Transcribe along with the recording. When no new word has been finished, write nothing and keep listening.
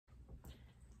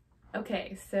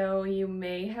Okay, so you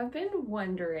may have been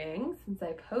wondering, since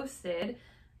I posted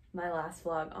my last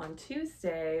vlog on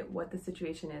Tuesday, what the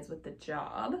situation is with the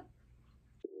job.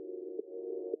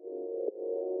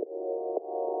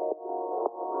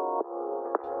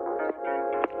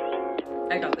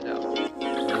 I got the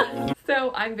job.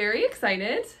 So I'm very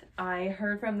excited. I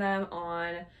heard from them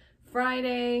on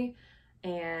Friday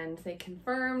and they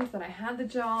confirmed that I had the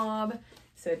job.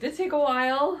 So it did take a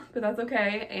while, but that's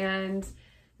okay. And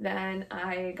then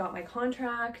I got my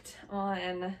contract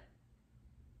on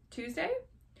Tuesday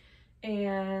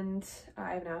and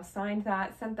I've now signed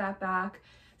that, sent that back.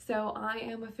 So I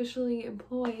am officially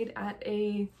employed at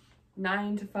a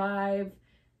 9-to-5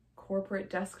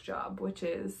 corporate desk job, which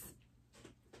is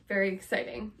very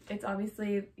exciting. It's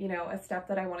obviously, you know, a step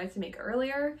that I wanted to make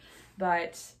earlier,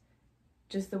 but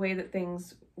just the way that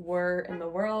things were in the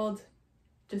world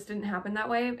just didn't happen that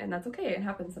way, and that's okay. It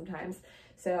happens sometimes.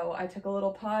 So I took a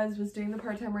little pause, was doing the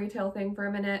part-time retail thing for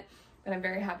a minute, but I'm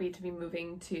very happy to be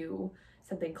moving to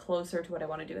something closer to what I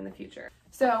want to do in the future.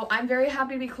 So I'm very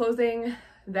happy to be closing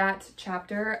that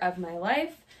chapter of my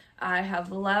life. I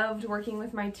have loved working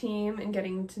with my team and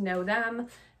getting to know them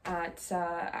at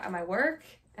my work,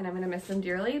 and I'm going to miss them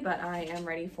dearly, but I am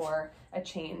ready for a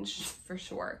change for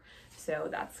sure. So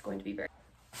that's going to be very...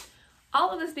 All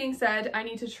of this being said, I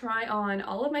need to try on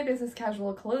all of my business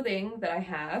casual clothing that I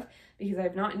have because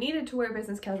I've not needed to wear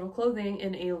business casual clothing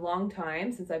in a long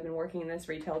time since I've been working in this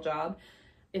retail job.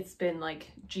 It's been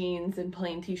like jeans and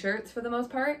plain t-shirts for the most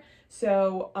part.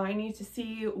 So I need to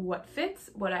see what fits,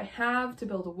 what I have to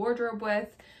build a wardrobe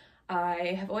with.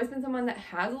 I have always been someone that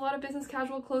has a lot of business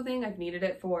casual clothing. I've needed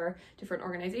it for different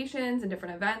organizations and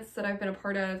different events that I've been a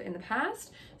part of in the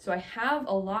past. So I have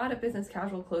a lot of business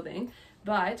casual clothing,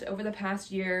 but over the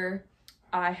past year,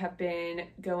 I have been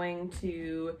going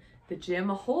to the gym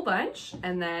a whole bunch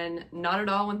and then not at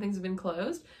all when things have been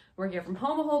closed, working from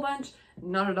home a whole bunch,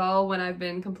 not at all when I've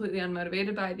been completely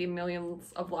unmotivated by the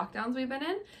millions of lockdowns we've been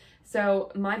in.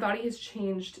 So my body has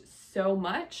changed so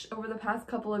much over the past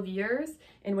couple of years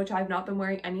in which I've not been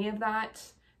wearing any of that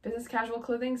business casual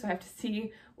clothing. So I have to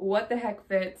see what the heck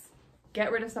fits,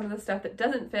 get rid of some of the stuff that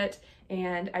doesn't fit,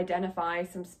 and identify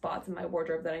some spots in my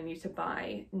wardrobe that I need to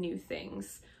buy new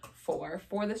things for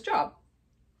this job.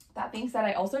 That being said,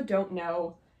 I also don't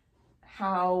know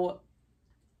how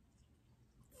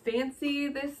fancy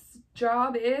this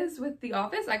job is with the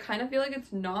office. I kind of feel like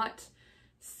it's not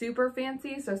super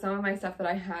fancy, so some of my stuff that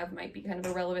I have might be kind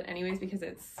of irrelevant anyways because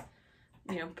it's,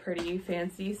 you know, pretty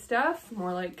fancy stuff,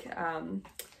 more like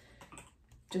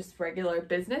just regular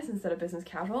business instead of business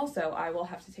casual. So I will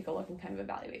have to take a look and kind of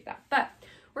evaluate that. But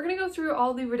we're gonna go through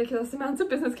all the ridiculous amounts of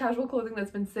business casual clothing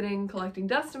that's been sitting collecting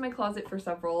dust in my closet for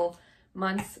several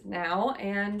months now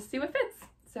and see what fits.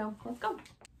 So let's go.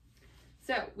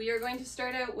 So we are going to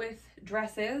start out with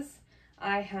dresses.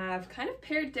 I have kind of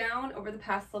pared down over the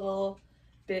past little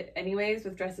bit anyways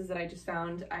with dresses that I just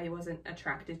found I wasn't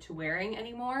attracted to wearing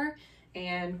anymore,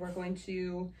 and we're going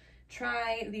to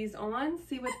try these on,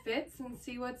 see what fits and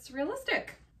see what's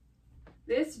realistic.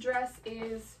 This dress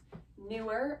is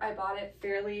newer. I bought it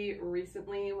fairly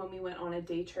recently when we went on a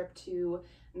day trip to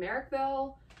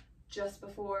Marrickville just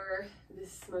before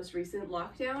this most recent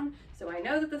lockdown, so I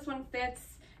know that this one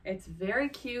fits. It's very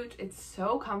cute, it's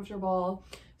so comfortable,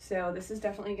 so this is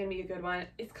definitely gonna be a good one.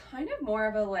 It's kind of more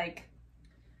of a like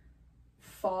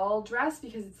fall dress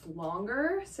because it's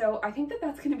longer, so I think that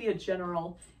that's going to be a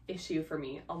general issue for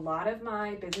me. A lot of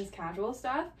my business casual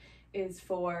stuff is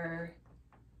for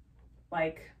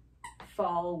like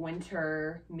fall,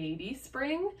 winter, maybe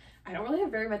spring. I don't really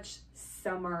have very much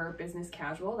summer business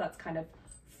casual. That's kind of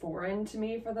foreign to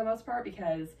me for the most part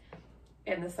because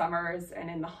in the summers and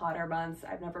in the hotter months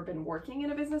I've never been working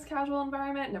in a business casual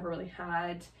environment, never really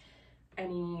had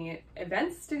any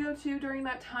events to go to during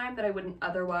that time that I wouldn't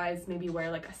otherwise maybe wear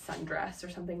like a sundress or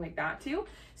something like that too.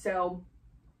 So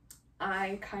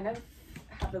I kind of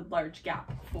have a large gap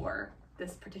for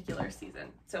this particular season.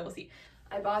 So we'll see.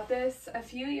 I bought this a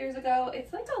few years ago.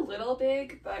 It's like a little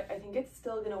big, but I think it's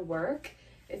still gonna work.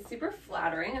 It's super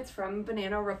flattering. It's from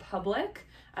Banana Republic.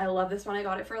 I love this one. I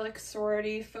got it for like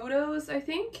sorority photos, I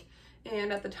think.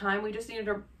 And at the time we just needed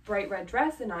a bright red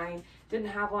dress and I didn't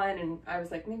have one, and I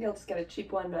was like, maybe I'll just get a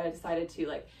cheap one, but I decided to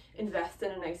like invest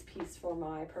in a nice piece for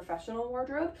my professional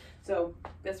wardrobe. So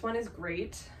this one is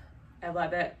great. I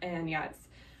love it, and yeah, it's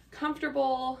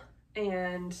comfortable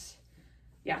and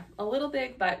yeah, a little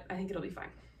big, but I think it'll be fine.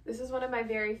 This is one of my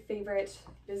very favorite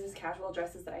business casual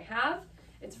dresses that I have.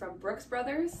 It's from Brooks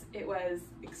Brothers. It was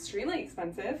extremely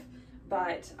expensive,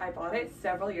 but I bought it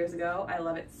several years ago. I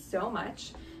love it so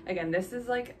much. Again, this is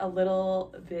like a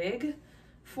little big,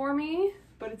 for me,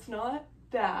 but it's not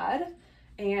bad.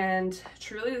 And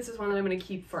truly, this is one that I'm going to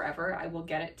keep forever. I will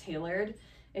get it tailored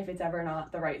if it's ever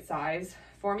not the right size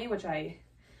for me, which I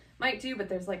might do, but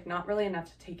there's like not really enough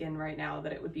to take in right now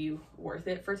that it would be worth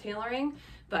it for tailoring.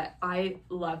 But I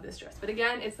love this dress. But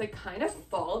again, it's like kind of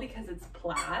fall because it's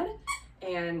plaid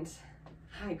and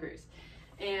high grooves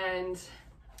and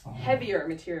heavier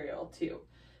material too.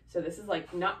 So this is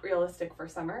like not realistic for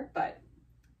summer, but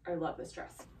I love this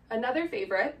dress. Another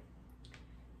favorite,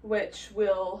 which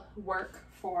will work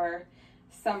for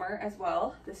summer as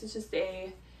well. This is just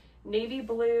a navy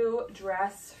blue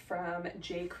dress from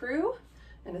J. Crew,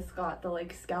 and it's got the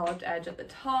like scalloped edge at the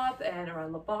top and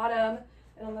around the bottom,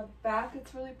 and on the back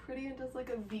it's really pretty and does like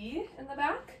a V in the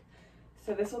back.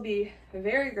 So this will be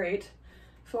very great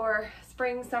for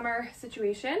spring summer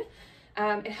situation.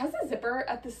 It has a zipper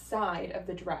at the side of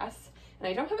the dress, and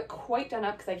I don't have it quite done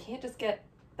up because I can't just get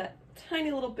that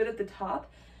tiny little bit at the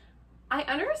top. I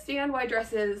understand why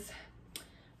dresses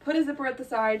put a zipper at the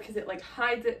side because it like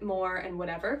hides it more and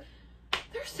whatever.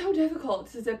 They're so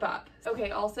difficult to zip up.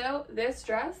 Okay, also this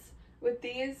dress with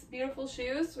these beautiful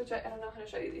shoes, which I don't know how to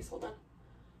show you these, hold on.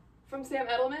 From Sam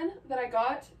Edelman that I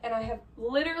got, and I have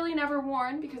literally never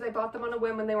worn because I bought them on a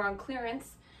whim when they were on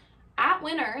clearance at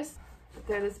Winners.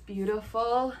 They're this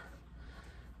beautiful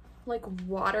like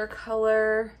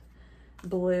watercolor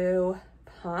blue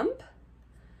pump,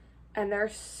 and they're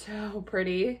so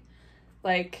pretty.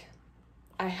 Like,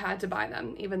 I had to buy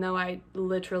them even though I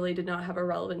literally did not have a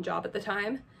relevant job at the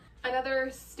time. Another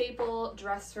staple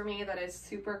dress for me that is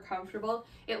super comfortable.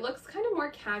 It looks kind of more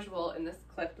casual in this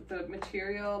clip, but the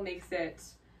material makes it,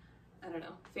 I don't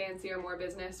know, fancier, more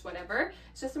business, whatever.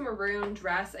 It's just a maroon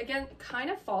dress. Again, kind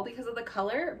of fall because of the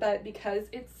color, but because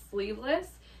it's sleeveless,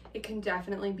 it can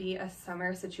definitely be a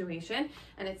summer situation,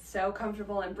 and it's so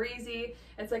comfortable and breezy.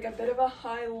 It's like a bit of a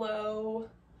high-low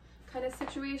kind of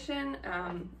situation.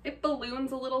 It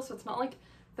balloons a little, so it's not like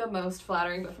the most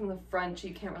flattering, but from the front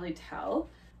you can't really tell.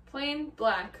 Plain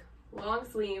black, long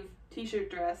sleeve, t-shirt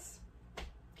dress.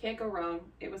 Can't go wrong.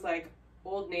 It was like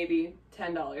Old Navy,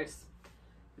 $10.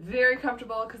 Very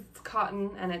comfortable because it's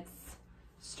cotton and it's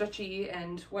stretchy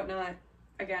and whatnot.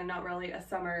 Again, not really a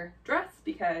summer dress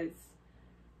because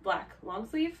black long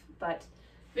sleeve, but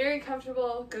very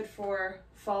comfortable, good for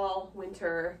fall,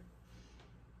 winter,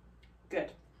 good.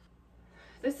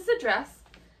 This is a dress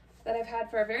that I've had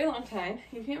for a very long time.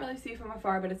 You can't really see from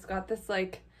afar, but it's got this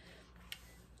like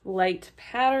light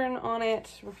pattern on it,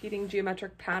 repeating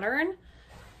geometric pattern,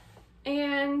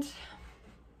 and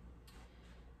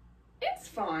it's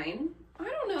fine. I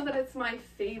don't know that it's my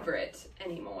favorite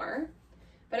anymore,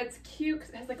 but it's cute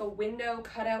because it has like a window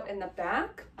cut out in the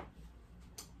back.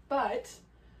 But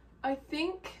I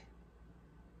think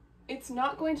it's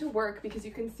not going to work because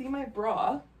you can see my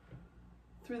bra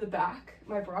through the back.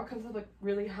 My bra comes up like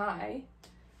really high,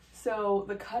 so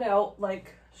the cutout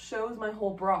like shows my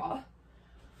whole bra.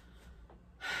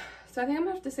 So I think I'm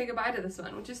gonna have to say goodbye to this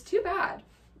one, which is too bad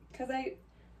because I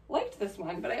liked this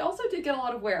one, but I also did get a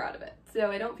lot of wear out of it.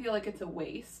 So I don't feel like it's a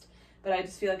waste, but I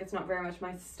just feel like it's not very much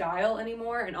my style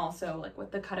anymore. And also like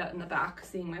with the cutout in the back,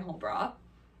 seeing my whole bra,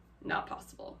 not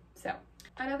possible. So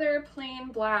another plain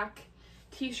black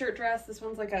t-shirt dress. This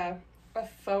one's like a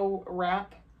faux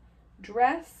wrap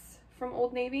dress from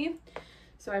Old Navy.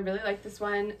 So I really like this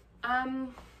one.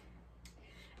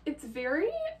 It's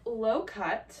very low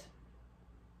cut,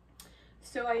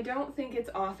 so I don't think it's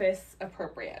office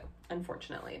appropriate,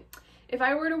 unfortunately. If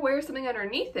I were to wear something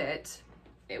underneath it,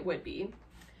 it would be,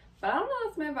 but I don't know,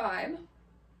 that's my vibe.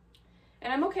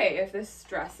 And I'm okay if this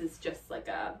dress is just like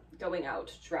a going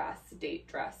out dress, date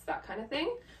dress, that kind of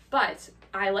thing. But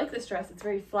I like this dress, it's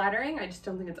very flattering. I just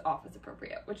don't think it's office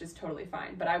appropriate, which is totally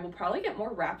fine. But I will probably get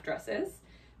more wrap dresses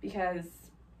because,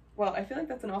 well, I feel like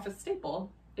that's an office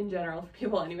staple in general for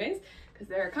people anyways, because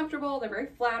they're comfortable, they're very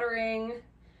flattering,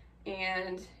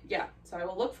 and yeah, so I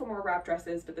will look for more wrap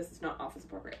dresses, but this is not office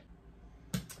appropriate.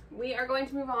 We are going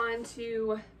to move on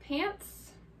to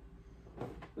pants,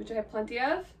 which I have plenty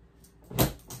of,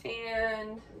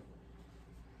 and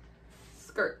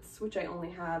skirts, which I only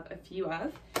have a few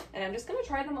of, and I'm just going to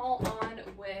try them all on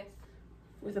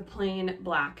with a plain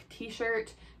black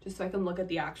t-shirt, just so I can look at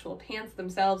the actual pants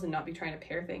themselves and not be trying to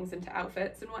pair things into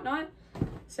outfits and whatnot.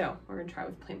 So we're going to try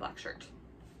with plain black shirt.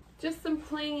 Just some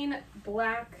plain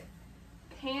black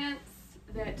pants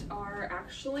that are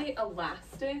actually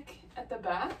elastic at the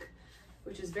back,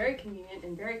 which is very convenient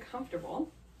and very comfortable.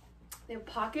 They have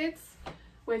pockets,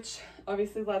 which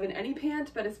obviously love in any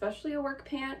pant, but especially a work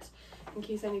pant in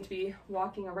case I need to be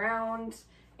walking around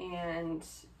and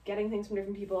getting things from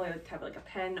different people. I like to have like a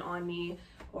pen on me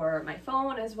or my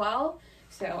phone as well.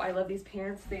 So I love these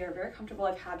pants. They are very comfortable.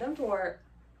 I've had them for,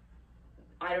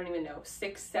 I don't even know,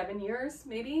 6-7 years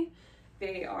maybe.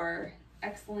 They are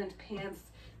excellent pants.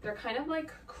 They're kind of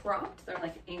like cropped. They're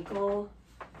like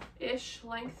ankle-ish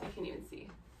length. You can even see.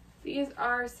 These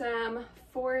are some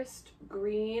forest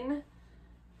green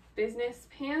business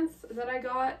pants that I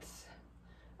got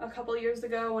a couple years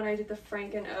ago when I did the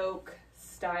Frank and Oak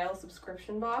style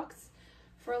subscription box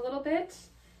for a little bit,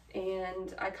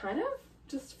 and I kind of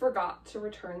just forgot to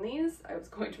return these. I was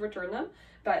going to return them,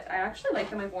 but I actually like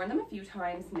them. I've worn them a few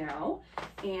times now,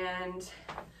 and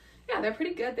yeah, they're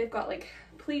pretty good. They've got like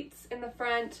pleats in the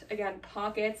front, again,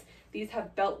 pockets. These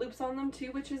have belt loops on them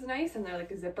too, which is nice, and they're like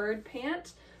a zippered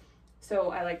pant. So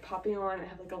I like popping on. I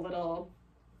have like a little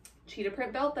cheetah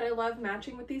print belt that I love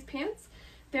matching with these pants.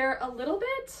 They're a little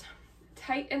bit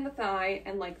tight in the thigh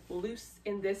and like loose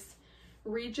in this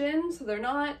region, so they're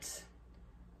not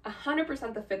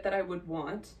 100% the fit that I would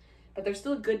want, but they're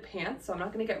still good pants, so I'm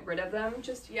not going to get rid of them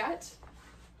just yet.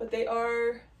 But they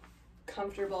are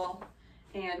comfortable,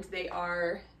 and they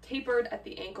are tapered at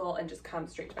the ankle and just come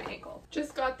straight to my ankle.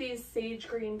 Just got these sage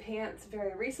green pants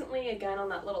very recently, again on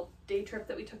that little day trip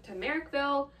that we took to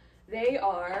Merrickville. They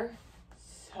are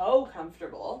so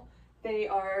comfortable. They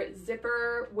are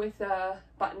zipper with a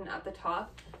button at the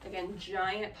top. Again,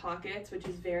 giant pockets, which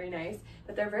is very nice,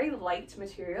 but they're very light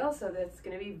material, so that's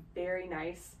gonna be very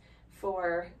nice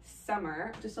for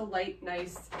summer. Just a light,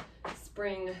 nice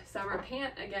spring summer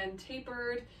pant, again,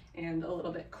 tapered and a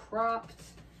little bit cropped.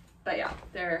 But yeah,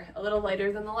 they're a little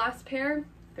lighter than the last pair.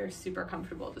 They're super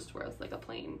comfortable just to wear as like a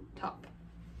plain top.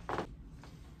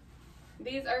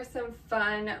 These are some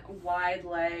fun wide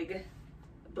leg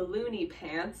balloony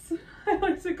pants, I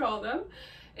like to call them.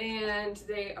 And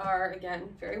they are, again,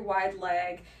 very wide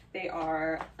leg. They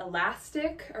are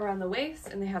elastic around the waist,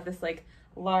 and they have this like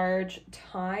large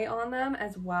tie on them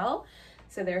as well.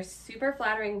 So they're super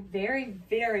flattering, very,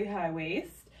 very high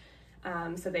waist.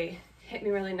 So they hit me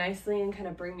really nicely and kind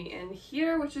of bring me in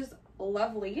here, which is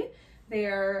lovely.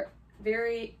 They're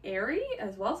very airy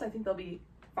as well, so I think they'll be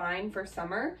fine for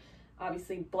summer.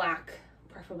 Obviously black,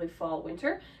 preferably fall,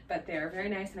 winter, but they're very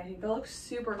nice, and I think they'll look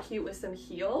super cute with some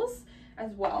heels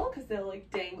as well, because they'll like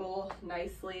dangle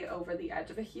nicely over the edge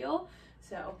of a heel.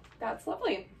 So that's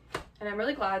lovely, and I'm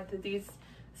really glad that these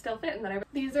still fit. And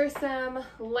these are some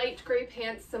light gray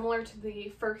pants similar to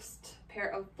the first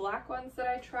pair of black ones that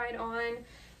I tried on.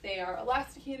 They are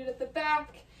elasticated at the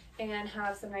back and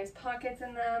have some nice pockets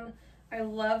in them. I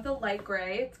love the light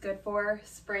gray. It's good for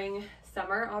spring,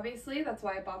 summer, obviously. That's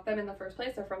why I bought them in the first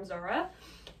place. They're from Zara.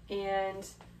 And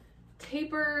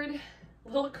tapered, a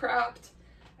little cropped.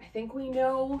 I think we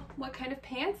know what kind of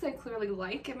pants I clearly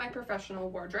like in my professional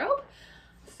wardrobe.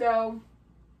 So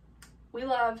we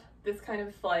love this kind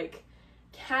of like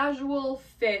casual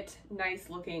fit, nice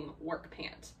looking work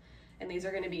pant. And these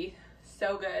are gonna be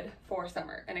so good for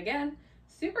summer. And again,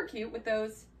 super cute with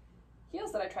those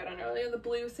heels that I tried on earlier, the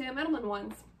blue Sam Edelman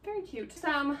ones. Very cute.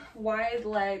 Some wide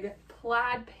leg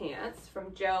plaid pants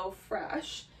from Joe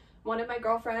Fresh. One of my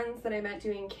girlfriends that I met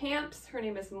doing camps, her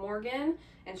name is Morgan,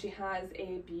 and she has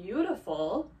a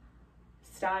beautiful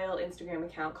style Instagram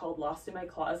account called Lost in My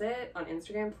Closet on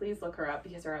Instagram. Please look her up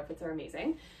because her outfits are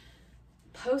amazing.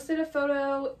 Posted a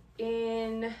photo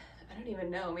in, I don't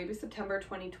even know, maybe September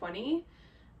 2020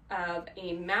 of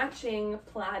a matching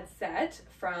plaid set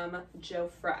from Joe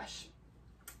Fresh.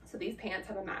 So these pants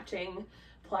have a matching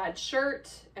plaid shirt,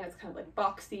 and it's kind of like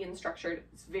boxy and structured.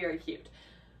 It's very cute.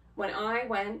 When I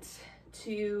went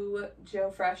to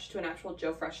Joe Fresh, to an actual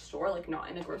Joe Fresh store, like not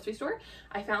in a grocery store,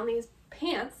 I found these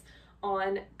pants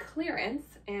on clearance,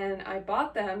 and I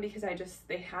bought them because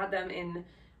they had them in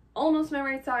almost my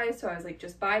right size, so I was like,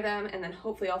 just buy them, and then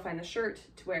hopefully I'll find the shirt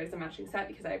to wear as a matching set,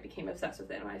 because I became obsessed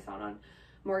with it when I saw it on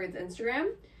Morgan's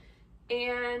Instagram.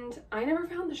 And I never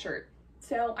found the shirt,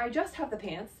 so I just have the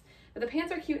pants. But the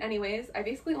pants are cute anyways. I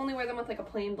basically only wear them with like a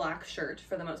plain black shirt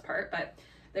for the most part, but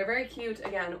they're very cute.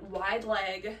 Again, wide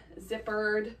leg,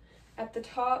 zippered at the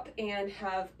top, and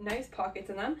have nice pockets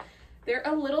in them. They're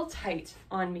a little tight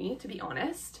on me, to be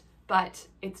honest, but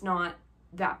it's not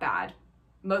that bad.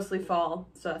 Mostly fall,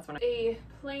 so that's when a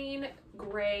plain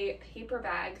gray paper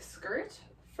bag skirt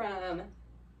from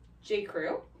J.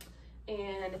 Crew,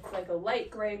 and it's like a light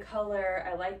gray color.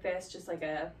 I like this, just like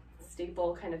a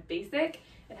staple kind of basic.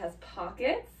 It has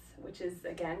pockets, which is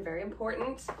again very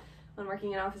important when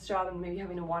working an office job and maybe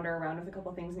having to wander around with a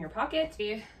couple things in your pocket.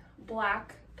 A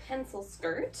black pencil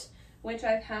skirt, which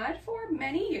I've had for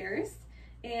many years,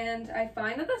 and I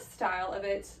find that the style of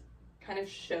it kind of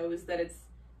shows that it's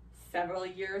several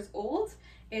years old.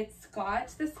 It's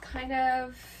got this kind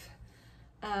of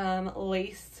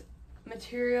lace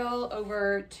material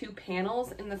over 2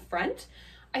 panels in the front.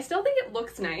 I still think it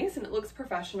looks nice and it looks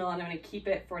professional, and I'm going to keep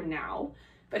it for now,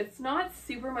 but it's not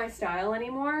super my style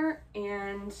anymore,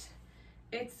 and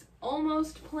it's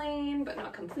almost plain but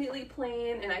not completely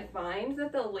plain, and I find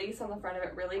that the lace on the front of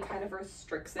it really kind of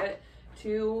restricts it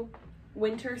to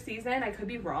winter season. I could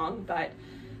be wrong, but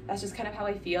that's just kind of how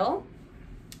I feel.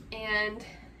 And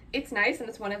it's nice, and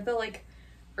it's one of the like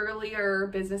earlier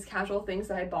business casual things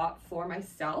that I bought for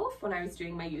myself when I was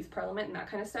doing my youth parliament and that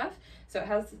kind of stuff. So it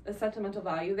has a sentimental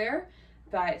value there,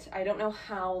 but I don't know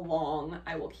how long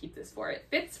I will keep this for. It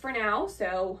fits for now,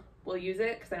 so we'll use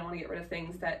it because I don't want to get rid of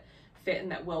things that fit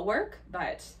and that will work.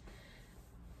 But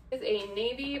it's a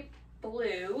navy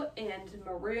blue and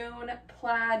maroon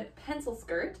plaid pencil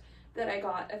skirt that I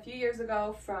got a few years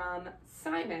ago from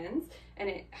Simon's, and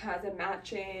it has a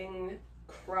matching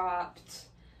cropped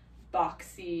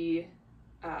boxy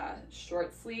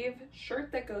short sleeve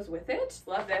shirt that goes with it.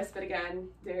 Love this, but again,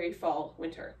 very fall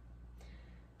winter.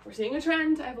 We're seeing a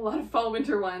trend. I have a lot of fall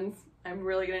winter ones. I'm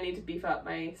really gonna need to beef up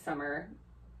my summer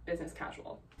business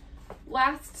casual.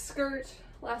 Last skirt,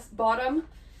 last bottom,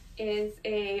 is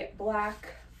a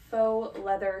black faux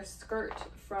leather skirt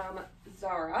from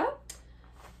Zara.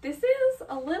 This is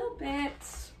a little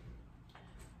bit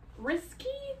risky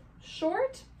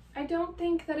short. I don't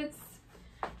think that it's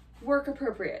work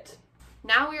appropriate.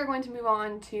 Now we are going to move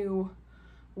on to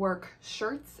work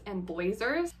shirts and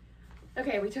blazers.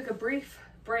 Okay, we took a brief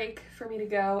break for me to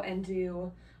go and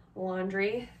do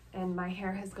laundry, and my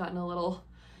hair has gotten a little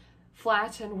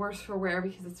flat and worse for wear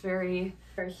because it's very,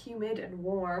 very humid and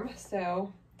warm.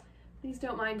 So please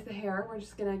don't mind the hair. We're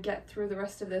just gonna get through the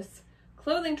rest of this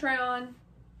clothing try on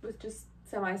with just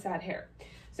semi-sad hair.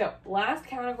 So last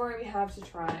category we have to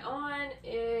try on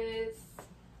is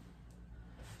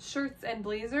shirts and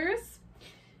blazers,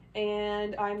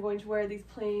 and I'm going to wear these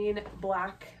plain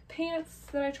black pants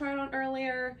that I tried on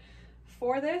earlier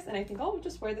for this, and I think I'll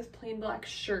just wear this plain black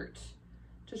shirt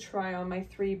to try on my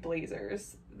 3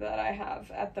 blazers that I have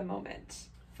at the moment.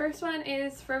 First one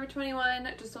is Forever 21,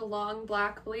 just a long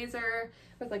black blazer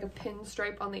with like a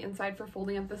pinstripe on the inside for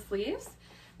folding up the sleeves.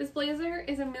 This blazer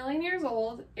is a million years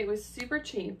old. It was super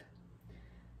cheap.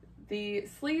 The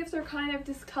sleeves are kind of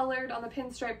discolored on the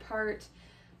pinstripe part.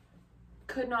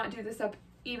 Could not do this up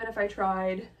even if I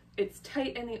tried. It's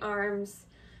tight in the arms.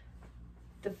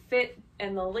 The fit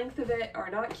and the length of it are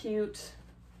not cute.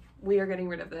 We are getting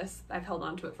rid of this. I've held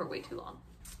on to it for way too long.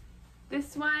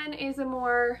 This one is a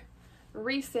more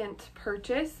recent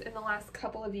purchase in the last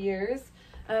couple of years.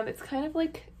 It's kind of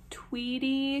like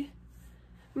tweedy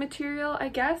material, I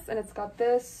guess, and it's got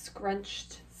this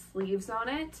scrunched sleeves on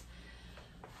it.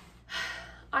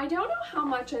 I don't know how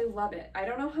much I love it. I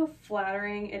don't know how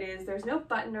flattering it is. There's no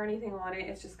button or anything on it.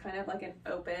 It's just kind of like an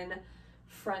open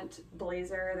front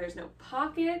blazer. There's no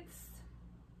pockets.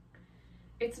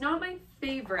 It's not my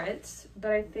favorite,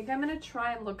 but I think I'm gonna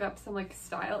try and look up some like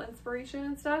style inspiration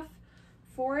and stuff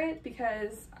for it,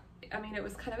 because I mean, it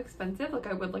was kind of expensive. Like,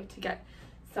 I would like to get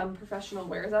some professional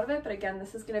wears out of it, but again,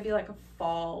 this is gonna be like a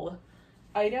fall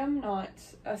item, not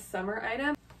a summer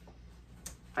item.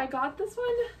 I got this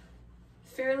one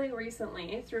fairly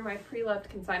recently through my pre-loved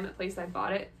consignment place. I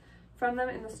bought it from them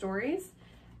in the stories,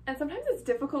 and sometimes it's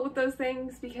difficult with those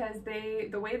things because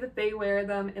the way that they wear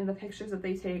them in the pictures that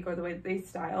they take, or the way that they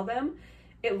style them,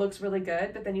 it looks really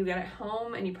good, but then you get it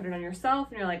home and you put it on yourself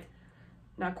and you're like,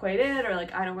 not quite it, or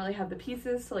like, I don't really have the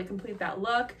pieces to like complete that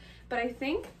look. But I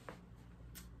think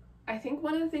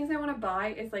one of the things I want to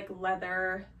buy is like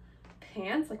leather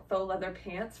pants, like faux leather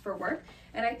pants for work,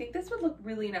 and I think this would look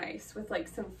really nice with like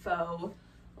some faux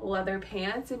leather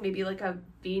pants and maybe like a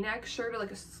v-neck shirt or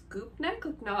like a scoop neck,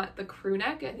 like not the crew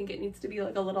neck. I think it needs to be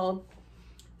like a little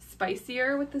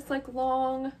spicier with this like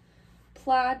long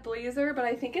plaid blazer, but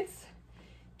I think it's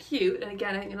cute. And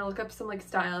again, I'm gonna look up some like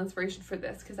style inspiration for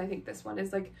this because I think this one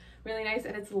is like really nice,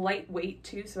 and it's lightweight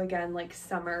too, so again, like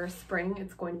summer, spring,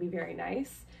 it's going to be very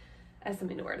nice as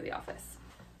something to wear to the office.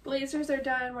 Blazers are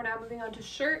done. We're now moving on to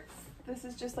shirts. This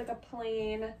is just like a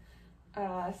plain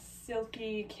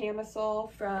silky camisole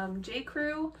from J.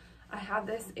 Crew. I have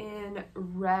this in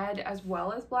red as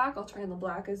well as black. I'll try on the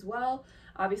black as well,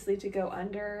 obviously to go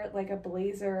under like a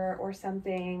blazer or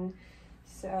something.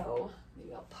 So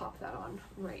maybe I'll pop that on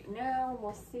right now, and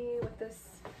we'll see with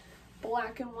this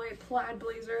black and white plaid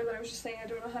blazer that I was just saying I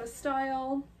don't know how to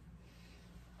style.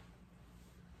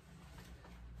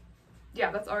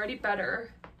 Yeah, that's already better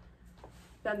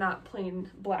than that plain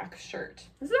black shirt.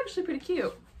 This is actually pretty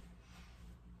cute.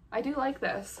 I do like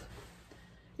this.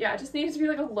 Yeah, it just needs to be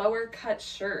like a lower cut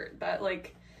shirt. That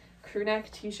like crew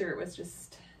neck t-shirt was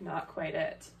just not quite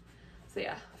it. So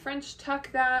yeah, French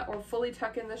tuck that or fully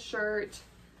tuck in the shirt.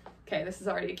 Okay, this is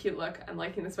already a cute look. I'm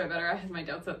liking this way better. I had my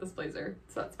doubts about this blazer,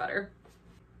 so that's better.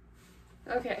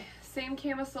 Okay, same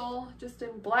camisole, just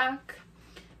in black.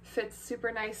 Fits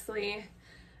super nicely.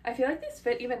 I feel like these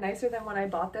fit even nicer than when I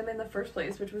bought them in the first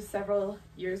place, which was several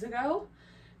years ago.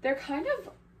 They're kind of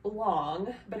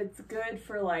long, but it's good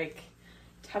for like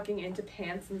tucking into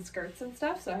pants and skirts and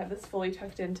stuff. So I have this fully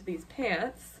tucked into these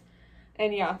pants.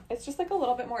 And yeah, it's just like a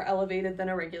little bit more elevated than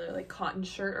a regular like cotton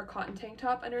shirt or cotton tank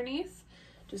top underneath.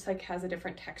 Just like has a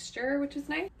different texture, which is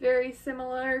nice. Very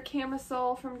similar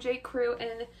camisole from J. Crew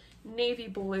in navy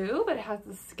blue, but it has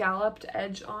the scalloped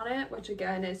edge on it, which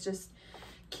again is just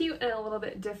cute and a little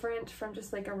bit different from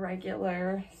just like a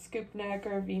regular scoop neck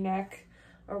or v-neck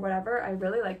or whatever. I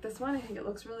really like this one. I think it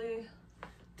looks really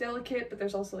delicate, but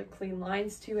there's also like clean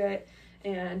lines to it.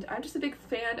 And I'm just a big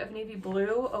fan of navy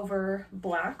blue over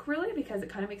black, really, because it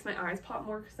kind of makes my eyes pop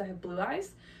more because I have blue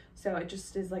eyes. So it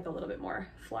just is like a little bit more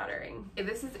flattering. Okay,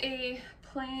 this is a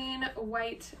plain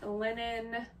white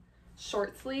linen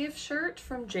short sleeve shirt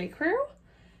from J. Crew.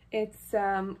 It's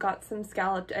got some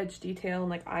scalloped edge detail and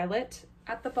like eyelet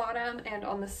at the bottom and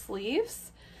on the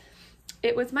sleeves.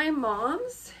 It was my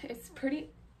mom's. It's pretty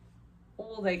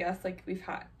old, I guess. Like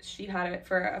she had it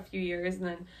for a few years and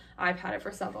then I've had it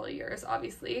for several years,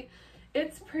 obviously.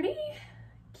 It's pretty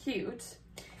cute.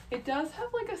 It does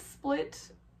have like a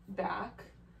split back,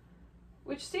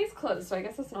 which stays closed, so I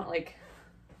guess it's not like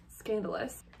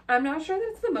scandalous. I'm not sure that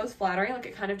it's the most flattering. Like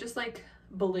it kind of just like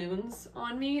balloons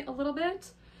on me a little bit,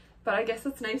 but I guess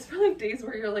it's nice for like days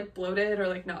where you're like bloated or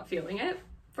like not feeling it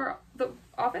for the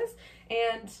office.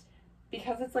 And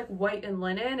because it's like white and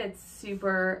linen, it's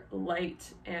super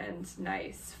light and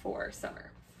nice for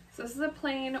summer. So this is a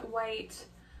plain white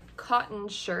cotton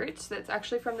shirt that's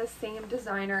actually from the same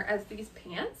designer as these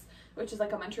pants, which is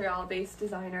like a Montreal-based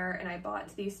designer, and I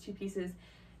bought these two pieces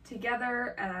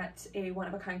together at a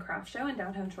one-of-a-kind craft show in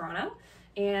downtown Toronto.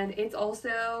 And it's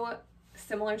also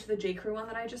similar to the J. Crew one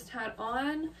that I just had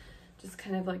on, just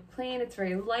kind of like plain. It's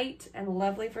very light and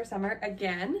lovely for summer.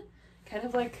 Again, kind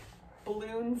of like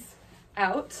balloons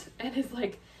out and is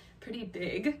like pretty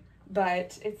big,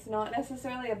 but it's not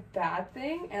necessarily a bad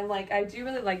thing. And like I do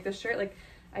really like this shirt. Like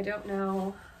I don't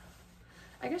know,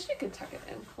 I guess you could tuck it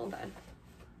in. Hold on.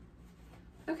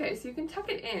 Okay, so you can tuck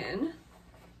it in,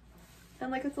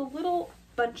 and like it's a little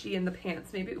bunchy in the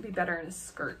pants. Maybe it would be better in a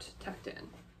skirt tucked in.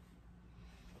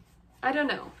 I don't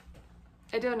know.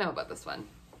 I don't know about this one.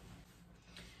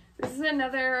 This is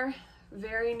another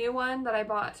very new one that I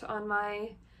bought on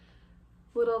my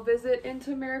little visit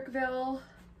into Merrickville.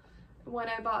 When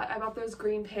I bought those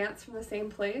green pants from the same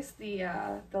place, the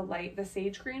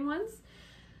sage green ones.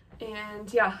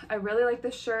 And yeah, I really like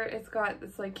this shirt. It's got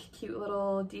this like cute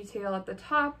little detail at the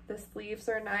top. The sleeves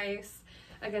are nice.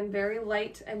 Again, very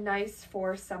light and nice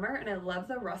for summer. And I love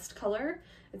the rust color.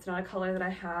 It's not a color that I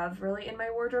have really in my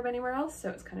wardrobe anywhere else, so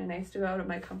it's kind of nice to go out of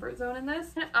my comfort zone in this.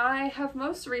 And I have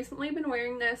most recently been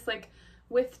wearing this like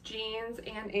with jeans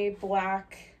and a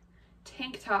black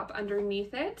tank top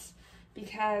underneath it,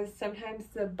 because sometimes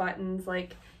the buttons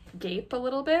like gape a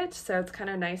little bit, so it's kind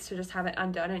of nice to just have it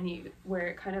undone and you wear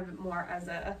it kind of more as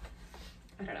a,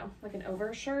 I don't know, like an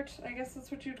overshirt, I guess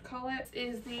that's what you'd call it.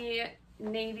 This is the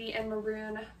navy and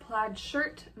maroon plaid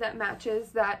shirt that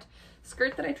matches that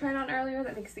skirt that I tried on earlier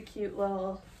that makes the cute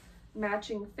little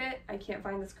matching fit. I can't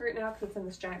find the skirt now because it's in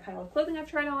this giant pile of clothing I've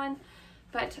tried on,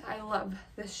 but I love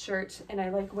this shirt and I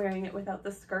like wearing it without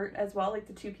the skirt as well. Like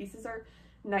the two pieces are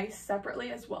nice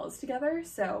separately as well as together,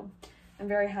 so I'm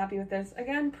very happy with this.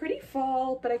 Again, pretty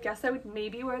fall, but I guess I would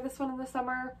maybe wear this one in the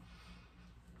summer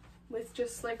with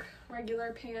just like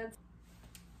regular pants.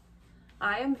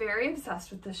 I am very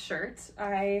obsessed with this shirt.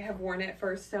 I have worn it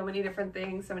for so many different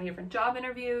things, so many different job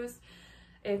interviews.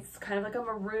 It's kind of like a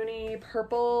maroony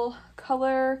purple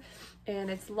color, and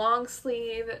it's long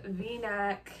sleeve,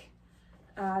 v-neck,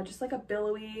 just like a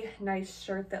billowy, nice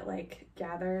shirt that like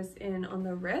gathers in on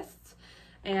the wrists,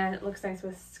 and it looks nice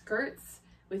with skirts,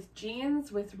 with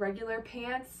jeans, with regular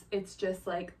pants. It's just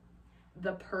like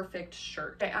the perfect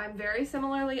shirt. Okay, I'm very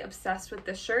similarly obsessed with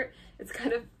this shirt. It's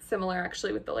kind of similar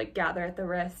actually with the like gather at the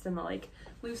wrist and the like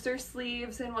looser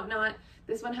sleeves and whatnot.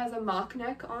 This one has a mock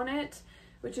neck on it,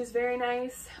 which is very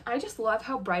nice. I just love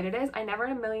how bright it is. I never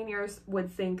in a million years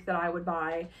would think that I would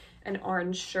buy an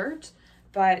orange shirt,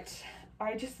 but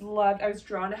I was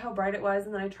drawn to how bright it was,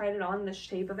 and then I tried it on. The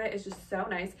shape of it is just so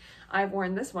nice. I've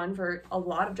worn this one for a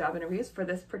lot of job interviews. For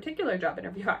this particular job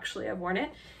interview, actually, I've worn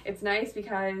it. It's nice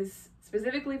because it's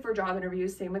specifically for job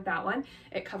interviews. Same with that one.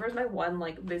 It covers my one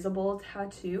like visible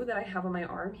tattoo that I have on my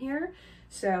arm here.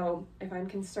 So if I'm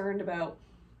concerned about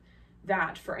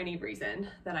that for any reason,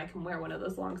 then I can wear one of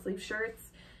those long sleeve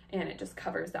shirts and it just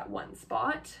covers that one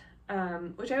spot,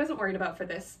 which I wasn't worried about for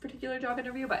this particular job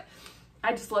interview, but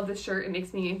I just love this shirt. It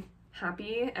makes me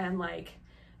happy and like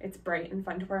it's bright and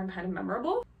fun to wear and kind of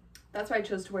memorable. That's why I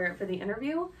chose to wear it for the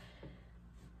interview.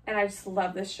 And I just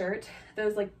love this shirt.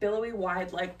 Those like billowy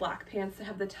wide like black pants that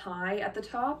have the tie at the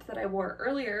top that I wore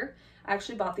earlier. I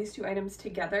actually bought these two items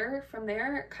together from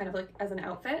there, kind of like as an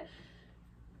outfit.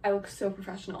 I look so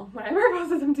professional when I wear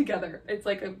both of them together. It's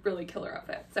like a really killer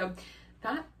outfit. So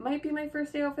that might be my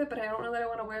first day outfit, but I don't know that I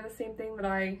want to wear the same thing that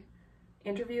I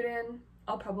interviewed in.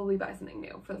 I'll probably buy something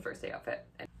new for the first day outfit.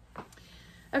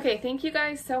 Okay, thank you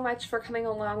guys so much for coming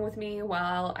along with me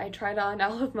while I tried on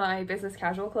all of my business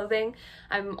casual clothing.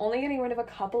 I'm only getting rid of a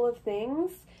couple of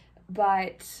things,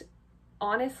 but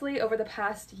honestly, over the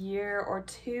past year or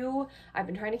two, I've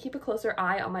been trying to keep a closer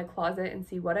eye on my closet and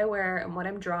see what I wear and what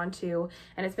I'm drawn to.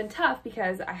 And it's been tough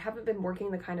because I haven't been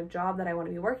working the kind of job that I want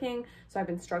to be working. So I've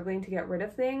been struggling to get rid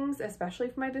of things, especially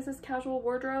for my business casual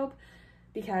wardrobe,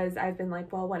 because I've been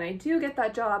like, well, when I do get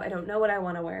that job, I don't know what I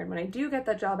want to wear. And when I do get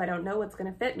that job, I don't know what's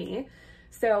going to fit me.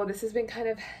 So this has been kind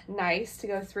of nice to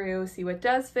go through, see what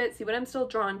does fit, see what I'm still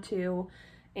drawn to,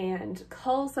 and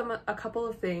cull a couple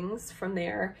of things from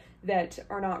there that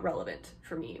are not relevant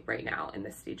for me right now in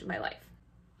this stage of my life.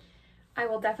 I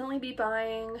will definitely be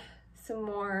buying some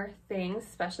more things,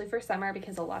 especially for summer,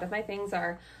 because a lot of my things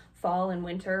are fall and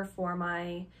winter for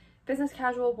my business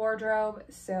casual wardrobe.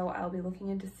 So I'll be looking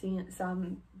into seeing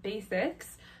some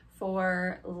basics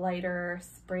for lighter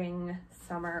spring,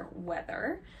 summer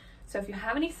weather. So if you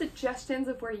have any suggestions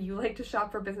of where you like to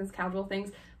shop for business casual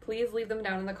things, please leave them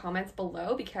down in the comments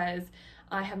below, because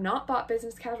I have not bought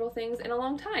business casual things in a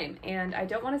long time and I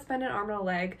don't want to spend an arm and a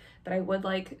leg, but I would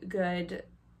like good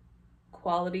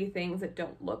quality things that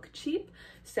don't look cheap.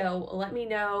 So let me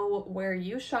know where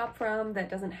you shop from that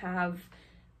doesn't have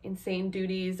insane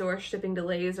duties or shipping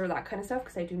delays or that kind of stuff,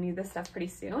 because I do need this stuff pretty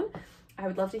soon. I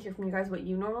would love to hear from you guys what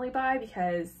you normally buy,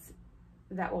 because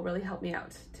that will really help me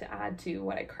out to add to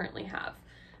what I currently have.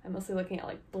 I'm mostly looking at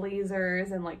like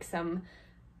blazers and like some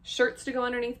shirts to go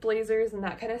underneath blazers and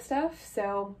that kind of stuff.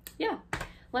 So yeah,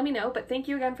 let me know. But thank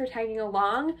you again for tagging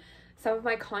along. Some of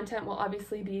my content will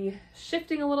obviously be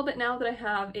shifting a little bit now that I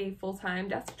have a full-time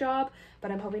desk job, but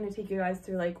I'm hoping to take you guys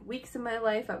through like weeks in my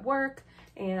life at work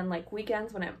and like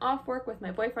weekends when I'm off work with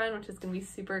my boyfriend, which is going to be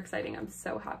super exciting. I'm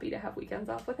so happy to have weekends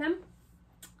off with him.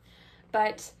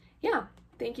 But yeah,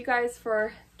 thank you guys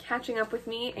for catching up with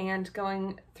me and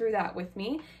going through that with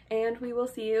me, and we will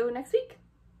see you next week.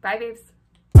 Bye, babes.